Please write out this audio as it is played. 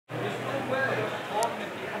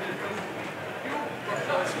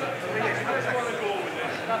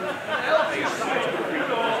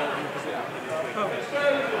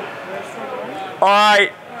All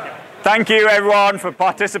right. Thank you, everyone, for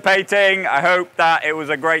participating. I hope that it was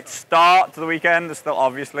a great start to the weekend. There's still,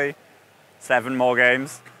 obviously, 7 more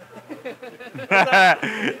games.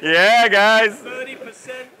 Yeah, guys. 30%.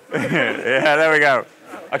 Yeah, there we go.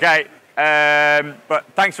 Okay. But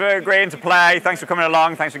thanks for agreeing to play. Thanks for coming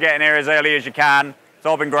along. Thanks for getting here as early as you can. It's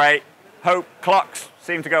all been great. Hope clocks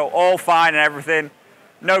seem to go all fine and everything.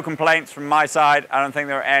 No complaints from my side. I don't think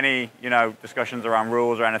there are any, discussions around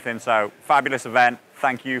rules or anything. So, fabulous event.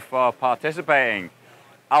 Thank you for participating.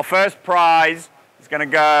 Our first prize is going to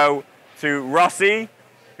go to Rossi,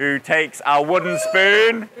 who takes our wooden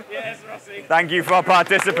spoon. Yes, Rossi. Thank you for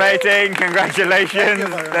participating. Congratulations.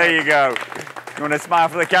 There you go. You want to smile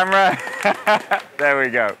for the camera? There we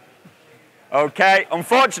go. Okay.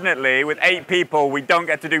 Unfortunately, with 8 people, we don't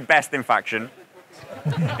get to do best in faction.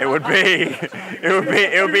 It would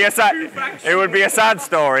be a sad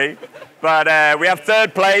story. But we have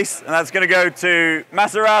 3rd place, and that's going to go to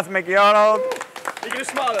Masarath McDonald. You're going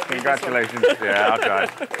to smile at me. Congratulations. Yeah, I'll try.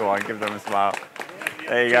 Go on, give them a smile.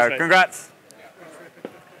 There you go. Congrats.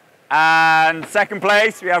 And 2nd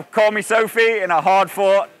place, we have Call Me Sophie in a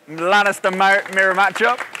hard-fought Lannister mirror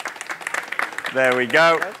matchup. There we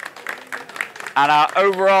go. And our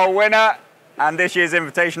overall winner, and this year's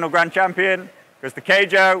Invitational Grand Champion, goes to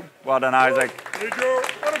Keijo. Well done, Isaac.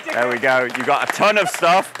 There we go. You got a ton of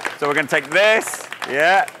stuff. So we're going to take this.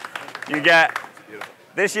 Yeah. You get,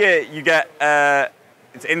 this year, you get,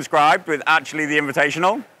 it's inscribed with actually the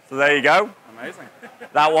Invitational. So there you go. Amazing.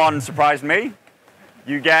 That one surprised me.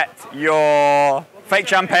 You get your fake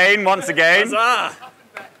champagne once again. Huzzah!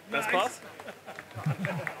 Best class.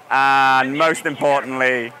 And most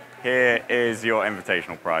importantly, here is your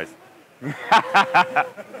Invitational prize.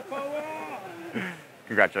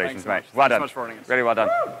 Congratulations, mate. Well done. Thanks so much for running us. Really well done.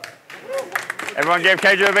 Everyone give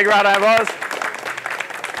KJ a big round of applause.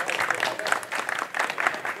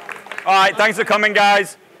 All right, thanks for coming,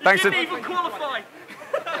 guys. Thanks Didn't even qualify.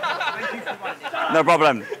 No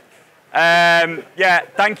problem. Yeah,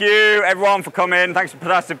 thank you, everyone, for coming. Thanks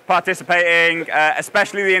for participating,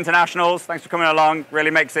 especially the internationals. Thanks for coming along.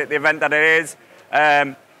 Really makes it the event that it is.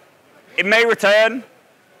 It may return.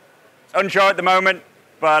 It's unsure at the moment,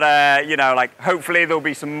 but hopefully there'll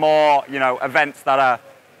be some more, events that are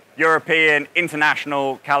European,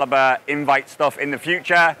 international caliber invite stuff in the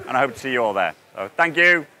future, and I hope to see you all there. So thank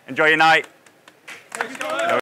you. Enjoy your night.